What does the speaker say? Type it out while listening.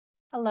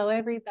Hello,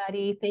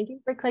 everybody. Thank you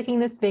for clicking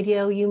this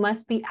video. You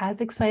must be as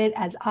excited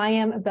as I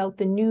am about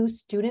the new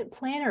student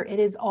planner. It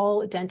is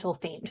all dental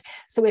themed.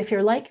 So if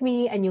you're like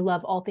me and you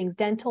love all things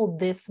dental,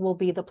 this will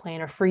be the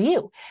planner for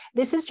you.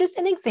 This is just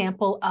an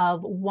example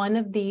of one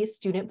of the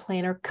student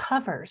planner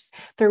covers.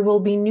 There will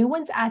be new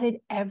ones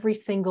added every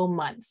single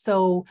month.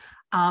 So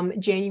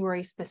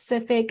January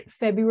specific,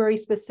 February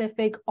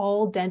specific,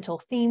 all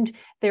dental themed.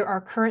 There are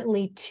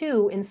currently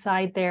 2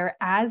 inside there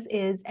as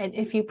is. And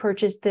if you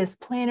purchase this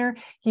planner,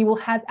 you will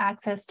have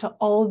access to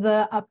all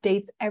the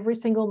updates every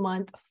single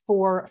month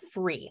for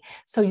free.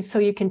 So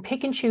you can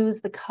pick and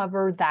choose the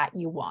cover that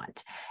you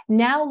want.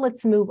 Now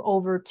let's move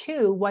over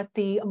to what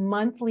the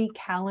monthly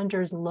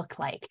calendars look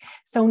like.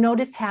 So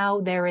notice how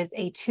there is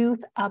a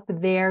tooth up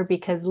there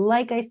because,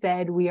 like I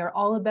said, we are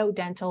all about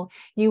dental.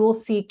 You will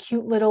see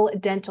cute little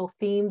dental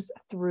themes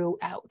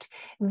throughout.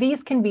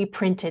 These can be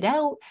printed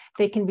out.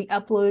 They can be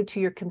uploaded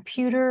to your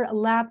computer,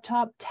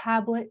 laptop,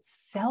 tablet,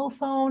 cell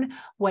phone,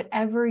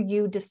 whatever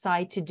you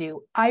decide to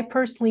do. I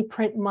personally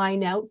print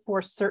mine out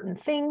for certain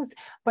things,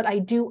 but I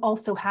do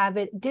also have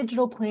it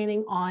digital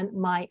planning on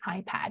my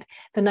iPad.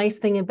 The nice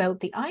thing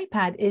about the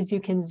iPad is you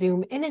can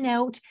zoom in and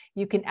out,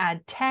 you can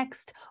add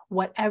text,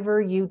 whatever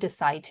you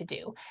decide to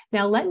do.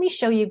 Now, let me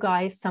show you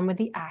guys some of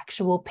the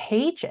actual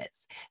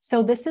pages.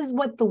 So this is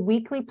what the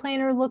weekly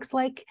planner looks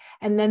like.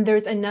 And then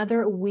there's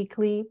another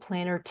weekly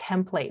planner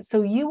template.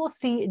 So you will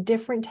see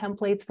different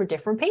templates for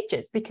different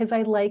pages because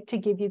I like to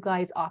give you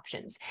guys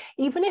options.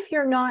 Even if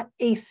you're not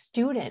a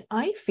student,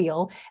 I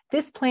feel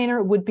this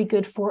planner would be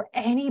good for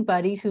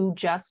anybody who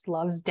just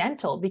loves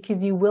dental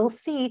because you will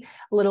see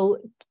little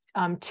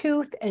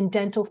tooth and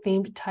dental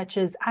themed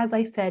touches, as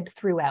I said,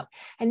 throughout.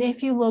 And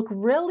if you look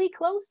really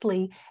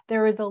closely,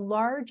 there is a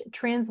large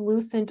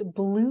translucent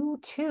blue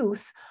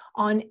tooth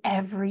on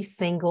every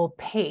single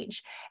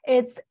page.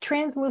 It's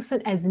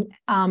translucent as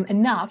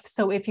enough,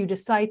 so if you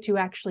decide to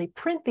actually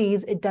print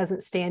these, it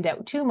doesn't stand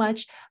out too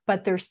much,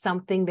 but there's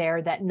something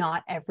there that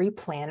not every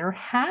planner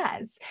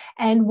has.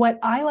 And what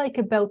I like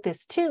about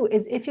this too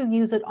is if you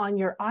use it on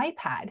your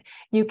iPad,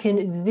 you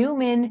can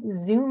zoom in,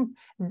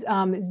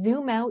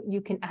 zoom out, you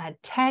can add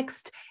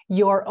text,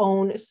 your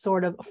own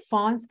sort of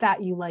fonts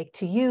that you like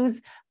to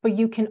use, but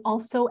you can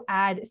also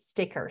add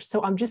stickers.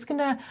 So I'm just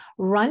gonna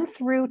run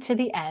through to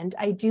the end.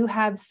 I do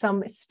have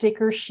some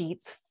sticker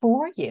sheets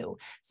for you.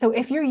 So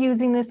if you're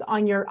using this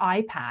on your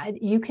iPad,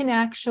 you can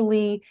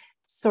actually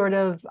sort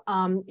of,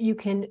 you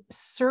can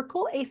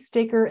circle a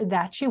sticker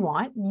that you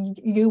want.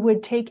 You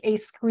would take a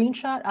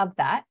screenshot of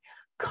that,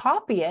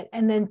 copy it,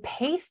 and then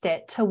paste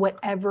it to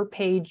whatever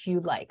page you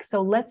like.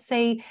 So let's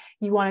say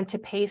you wanted to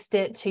paste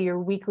it to your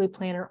weekly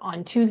planner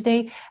on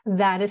Tuesday.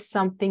 That is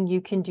something you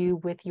can do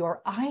with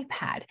your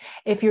iPad.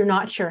 If you're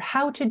not sure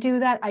how to do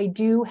that, I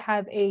do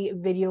have a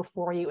video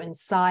for you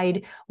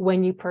inside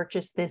when you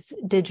purchase this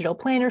digital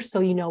planner,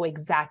 so you know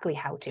exactly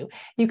how to.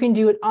 You can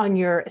do it on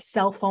your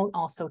cell phone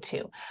also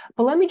too.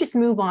 But let me just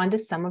move on to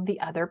some of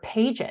the other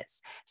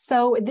pages.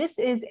 So this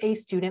is a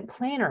student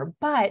planner,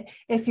 but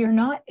if you're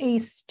not a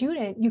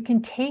student, you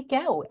can take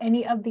out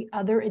any of the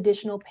other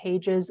additional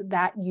pages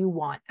that you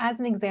want. As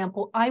an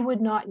example, I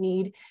would not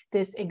need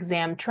this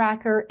exam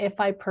tracker if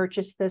I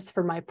purchased this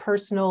for my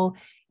personal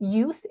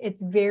use.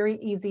 It's very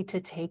easy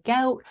to take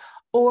out,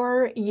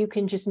 or you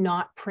can just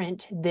not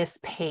print this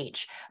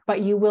page, but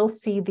you will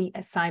see the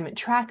assignment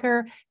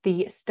tracker,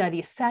 the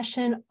study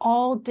session,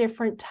 all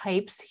different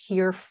types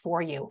here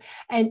for you.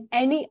 And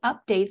any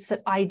updates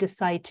that I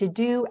decide to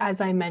do, as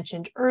I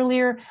mentioned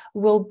earlier,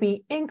 will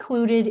be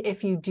included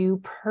if you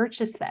do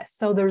purchase this.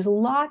 So there's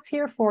lots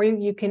here for you.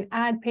 You can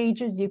add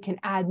pages, you can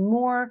add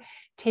more,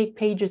 take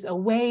pages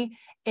away.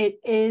 It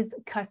is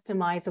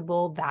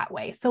customizable that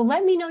way. So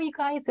let me know, you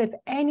guys, if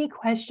any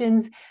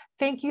questions.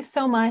 Thank you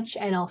so much,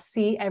 and I'll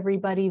see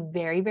everybody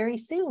very, very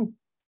soon.